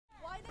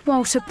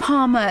Walter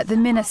Palmer, the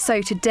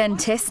Minnesota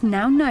dentist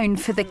now known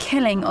for the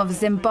killing of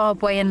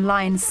Zimbabwean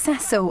lion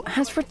Cecil,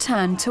 has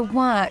returned to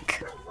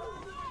work.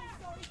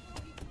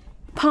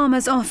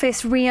 Palmer's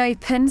office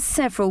reopened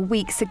several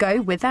weeks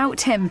ago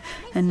without him,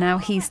 and now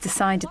he's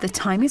decided the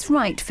time is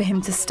right for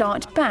him to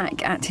start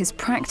back at his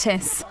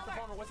practice.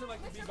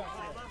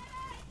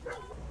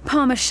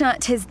 Palmer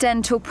shut his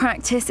dental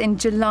practice in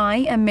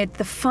July amid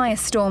the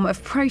firestorm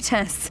of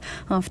protests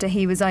after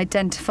he was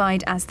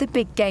identified as the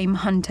big game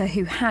hunter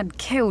who had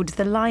killed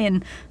the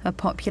lion, a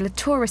popular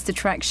tourist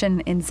attraction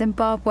in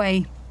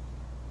Zimbabwe.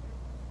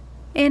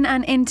 In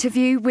an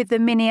interview with the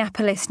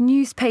Minneapolis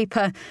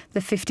newspaper, the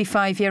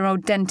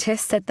 55-year-old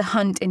dentist said the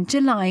hunt in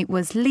July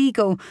was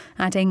legal,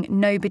 adding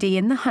nobody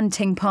in the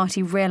hunting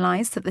party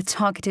realised that the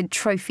targeted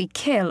trophy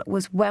kill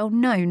was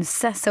well-known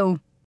Cecil.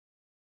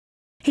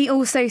 He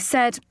also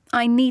said,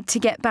 "I need to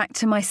get back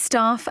to my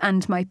staff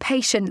and my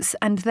patients,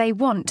 and they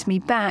want me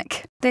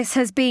back. This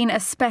has been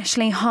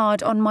especially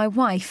hard on my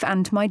wife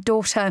and my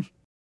daughter."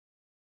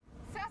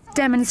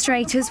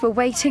 Demonstrators were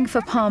waiting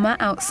for Palmer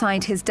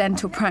outside his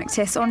dental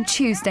practice on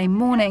Tuesday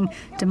morning,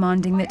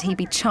 demanding that he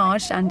be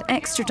charged and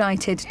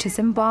extradited to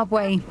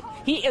Zimbabwe.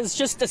 He is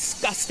just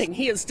disgusting.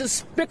 He is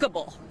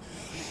despicable.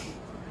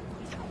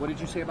 What did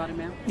you say about him,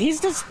 ma'am? He's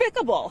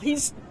despicable.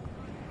 He's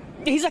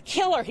a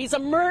killer. He's a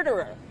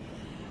murderer.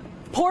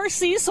 Poor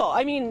Cecil.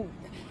 I mean,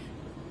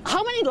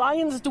 how many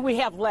lions do we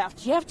have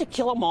left? You have to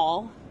kill them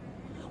all.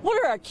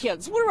 What are our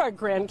kids, what are our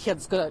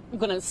grandkids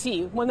gonna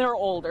see when they're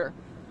older?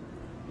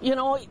 You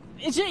know,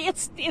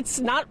 it's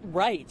not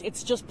right.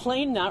 It's just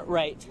plain not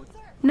right.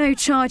 No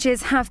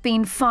charges have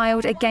been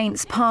filed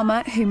against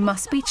Palmer, who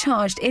must be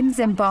charged in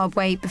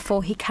Zimbabwe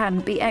before he can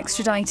be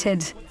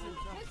extradited.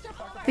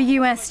 The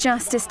US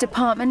Justice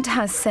Department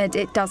has said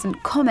it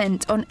doesn't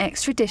comment on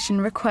extradition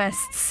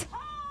requests.